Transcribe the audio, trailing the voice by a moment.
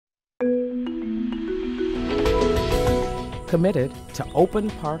committed to open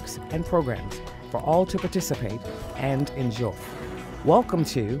parks and programs for all to participate and enjoy. Welcome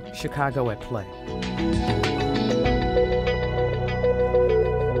to Chicago at Play.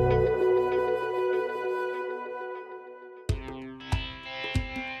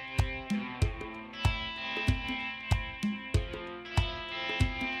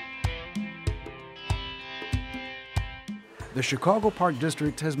 The Chicago Park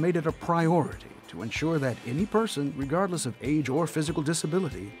District has made it a priority to ensure that any person, regardless of age or physical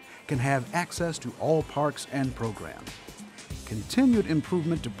disability, can have access to all parks and programs. Continued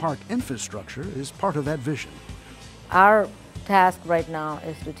improvement to park infrastructure is part of that vision. Our task right now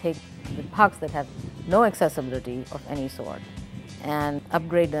is to take the parks that have no accessibility of any sort and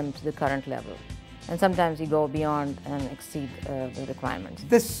upgrade them to the current level. And sometimes you go beyond and exceed the requirements.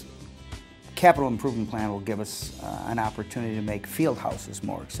 This capital improvement plan will give us an opportunity to make field houses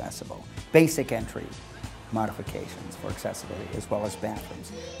more accessible, basic entry modifications for accessibility, as well as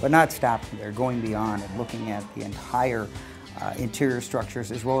bathrooms. But not stopping there, going beyond and looking at the entire interior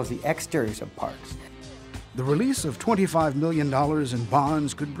structures as well as the exteriors of parks. The release of $25 million in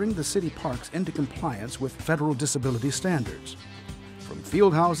bonds could bring the city parks into compliance with federal disability standards. From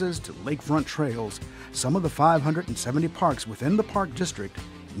field houses to lakefront trails, some of the 570 parks within the Park District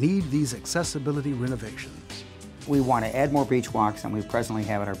need these accessibility renovations. We want to add more beach walks than we presently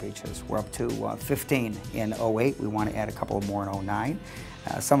have at our beaches. We're up to 15 in '08. We want to add a couple more in '09.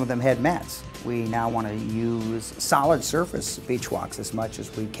 Some of them had mats. We now want to use solid surface beach walks as much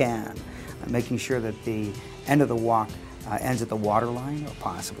as we can, making sure that the end of the walk ends at the water line or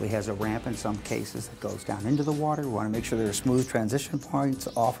possibly has a ramp in some cases that goes down into the water. We want to make sure there are smooth transition points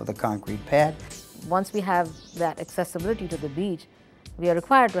off of the concrete pad. Once we have that accessibility to the beach, we are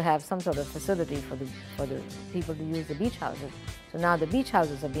required to have some sort of facility for the people to use the beach houses. So now the beach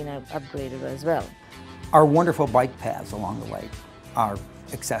houses have been upgraded as well. Our wonderful bike paths along the lake are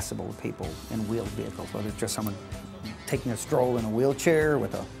accessible to people in wheeled vehicles, whether it's just someone taking a stroll in a wheelchair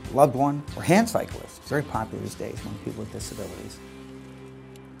with a loved one, or hand cyclists. It's very popular these days among people with disabilities.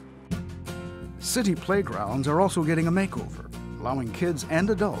 City playgrounds are also getting a makeover, allowing kids and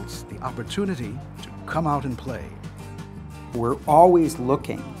adults the opportunity to come out and play. We're always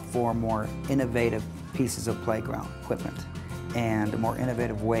looking for more innovative pieces of playground equipment and more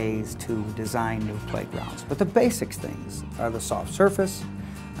innovative ways to design new playgrounds. But the basic things are the soft surface,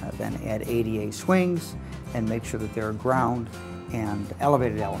 then add ADA swings, and make sure that there are ground and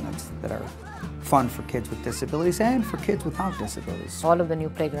elevated elements that are fun for kids with disabilities and for kids without disabilities. All of the new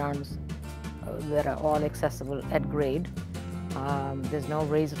playgrounds that are all accessible at grade. There's no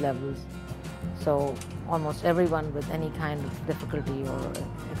raised levels. So almost everyone with any kind of difficulty or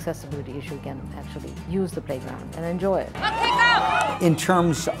accessibility issue can actually use the playground and enjoy it. In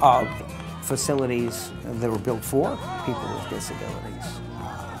terms of facilities that were built for people with disabilities,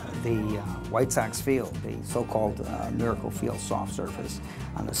 the White Sox field, the so-called Miracle Field soft surface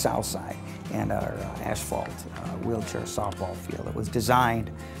on the south side, and our asphalt wheelchair softball field. It was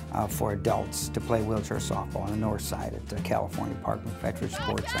designed for adults to play wheelchair softball on the north side at the California Park McFetridge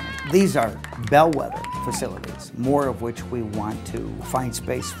Sports Center. These are bellwether facilities, more of which we want to find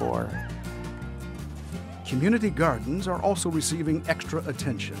space for. Community gardens are also receiving extra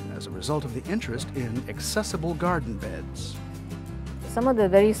attention as a result of the interest in accessible garden beds. Some of the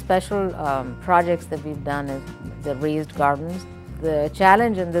very special projects that we've done is the raised gardens. The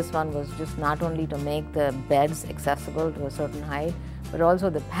challenge in this one was just not only to make the beds accessible to a certain height, but also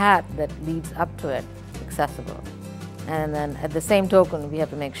the path that leads up to it accessible. And then at the same token, we have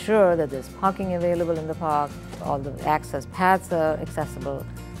to make sure that there's parking available in the park, all the access paths are accessible,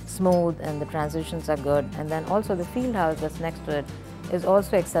 smooth, and the transitions are good. And then also the field house that's next to it is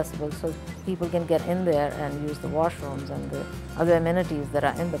also accessible, so people can get in there and use the washrooms and the other amenities that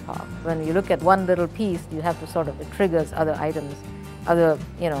are in the park. When you look at one little piece, you have to sort of, it triggers other items, other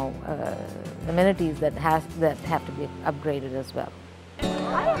amenities that have to be upgraded as well.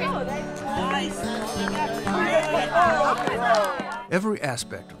 Every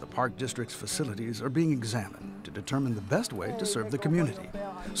aspect of the Park District's facilities are being examined to determine the best way to serve the community,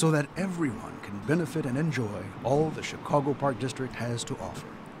 so that everyone can benefit and enjoy all the Chicago Park District has to offer.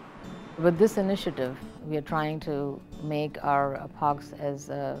 With this initiative, we are trying to make our parks as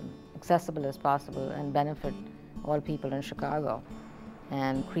accessible as possible and benefit all people in Chicago,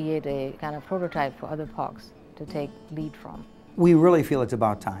 and create a kind of prototype for other parks to take lead from. We really feel it's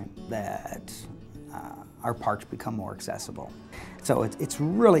about time that our parks become more accessible. So it's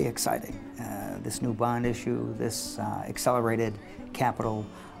really exciting, this new bond issue, this accelerated capital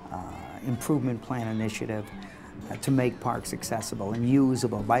improvement plan initiative to make parks accessible and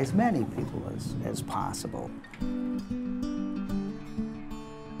usable by as many people as possible.